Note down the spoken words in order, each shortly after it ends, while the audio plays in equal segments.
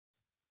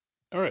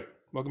All right,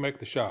 welcome back to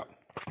the shop.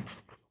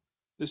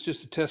 This is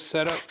just a test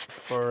setup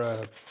for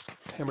a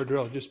hammer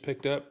drill I just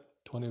picked up,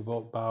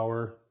 20-volt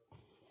Bauer,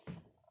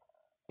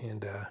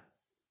 and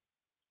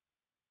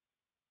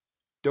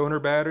donor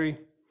battery.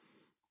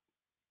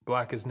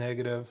 Black is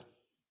negative,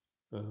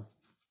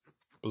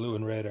 blue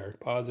and red are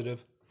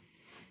positive.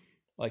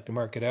 I like to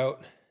mark it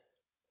out,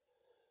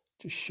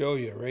 just show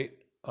you right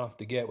off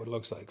the get what it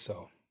looks like.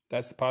 So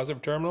that's the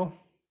positive terminal,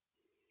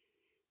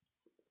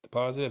 the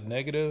positive,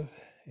 negative,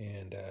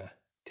 and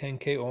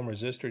 10K ohm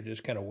resistor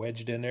just kind of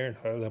wedged in there and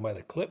held in by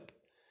the clip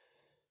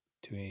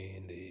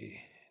between the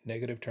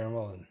negative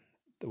terminal and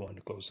the one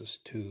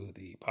closest to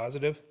the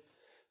positive.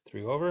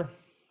 3 over,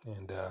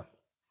 and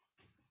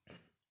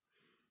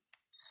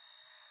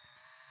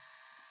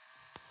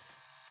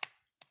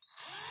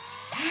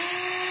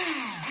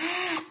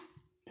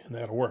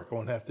that'll work. I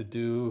won't have to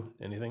do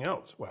anything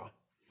else. Well,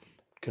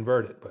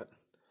 convert it, but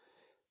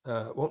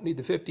won't need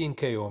the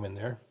 15K ohm in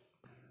there.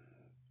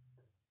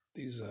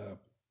 These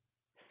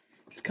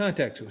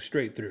contacts go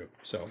straight through.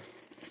 So,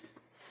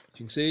 as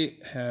you can see,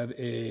 have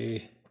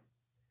a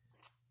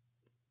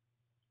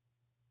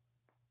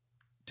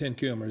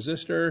 10K ohm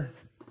resistor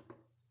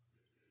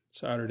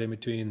soldered in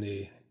between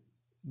the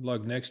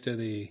lug next to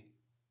the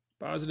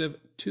positive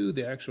to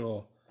the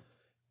actual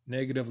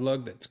negative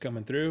lug that's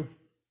coming through.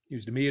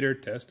 Used a meter,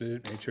 tested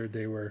it, made sure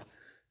they were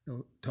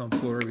no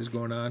tomfoolery was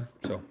going on.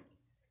 So,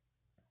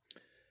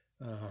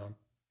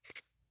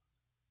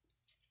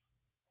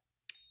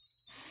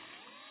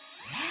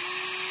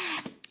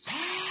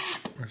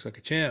 works like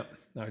a champ.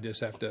 Now I just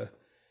have to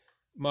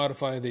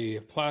modify the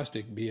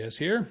plastic BS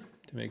here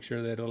to make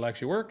sure that it'll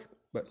actually work.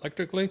 But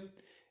electrically,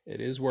 it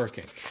is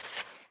working.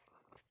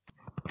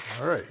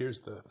 All right, here's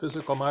the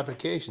physical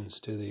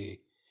modifications to the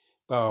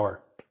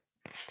Bauer.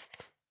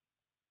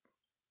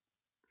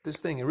 This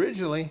thing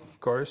originally, of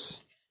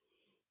course,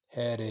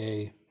 had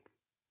a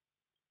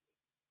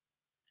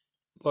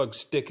lug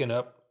sticking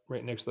up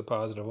right next to the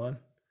positive one.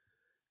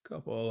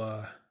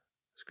 Couple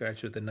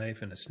scratches with the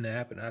knife and a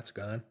snap, and that's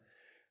gone.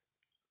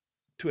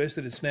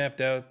 Twisted and snapped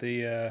out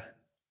the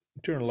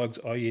internal lugs.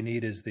 All you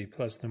need is the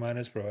plus and the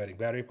minus providing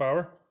battery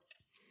power.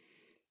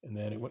 And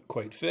then it wouldn't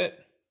quite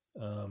fit.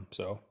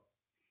 So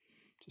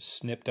just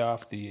snipped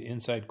off the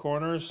inside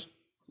corners.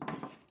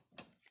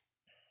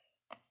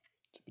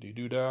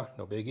 Doo-dah,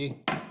 no biggie.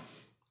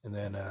 And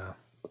then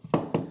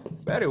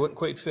battery wouldn't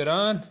quite fit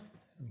on.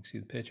 You can see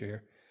the picture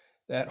here.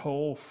 That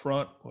whole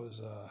front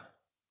was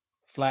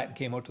flat and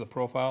came out to the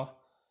profile,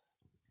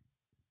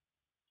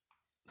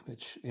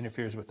 which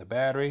interferes with the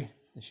battery.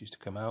 This used to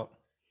come out.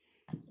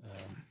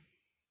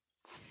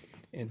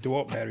 And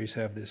DeWalt batteries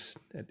have this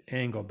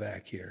angle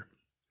back here.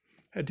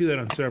 I do that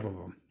on several of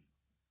them.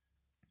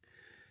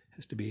 It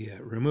has to be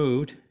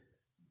removed,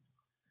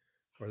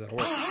 or that'll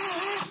work.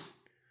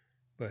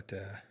 But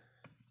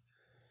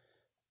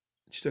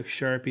just took a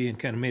Sharpie and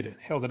kind of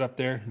held it up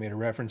there, made a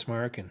reference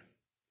mark, and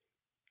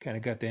kind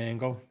of got the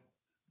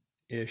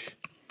angle-ish.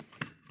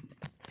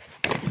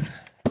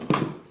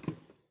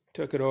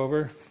 Took it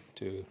over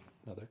to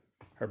another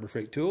Harbor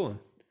Freight tool and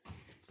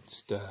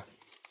just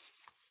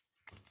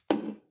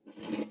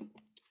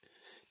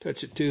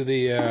touch it to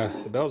the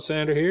belt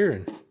sander here,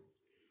 and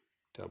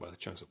tell by the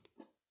chunks of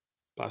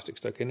plastic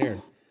stuck in there,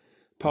 and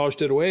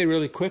polished it away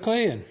really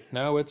quickly, and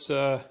now it's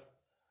going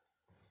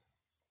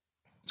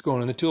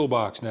in the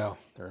toolbox now,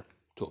 or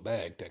tool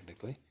bag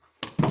technically.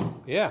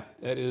 Yeah,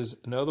 that is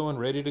another one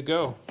ready to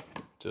go.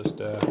 Just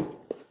a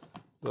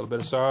little bit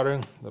of soldering,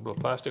 a little bit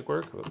of plastic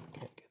work. Oh,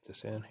 can't get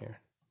this in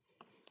here.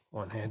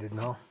 One-handed and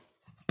all.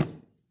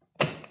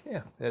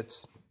 Yeah,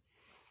 that's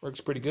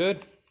works pretty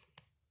good.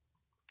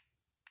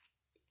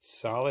 It's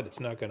solid.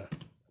 It's not gonna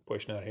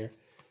push out here.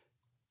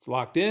 It's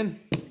locked in,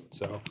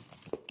 so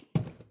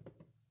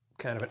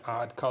kind of an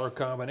odd color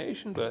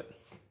combination, but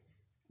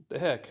what the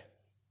heck.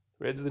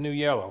 Red's the new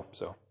yellow,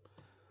 so.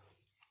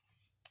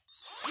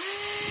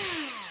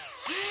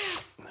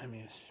 I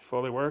mean, it's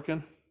fully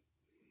working.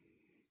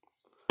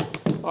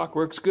 Lock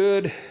works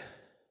good.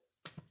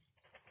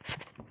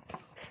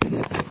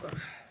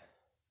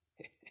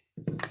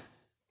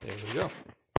 There we go.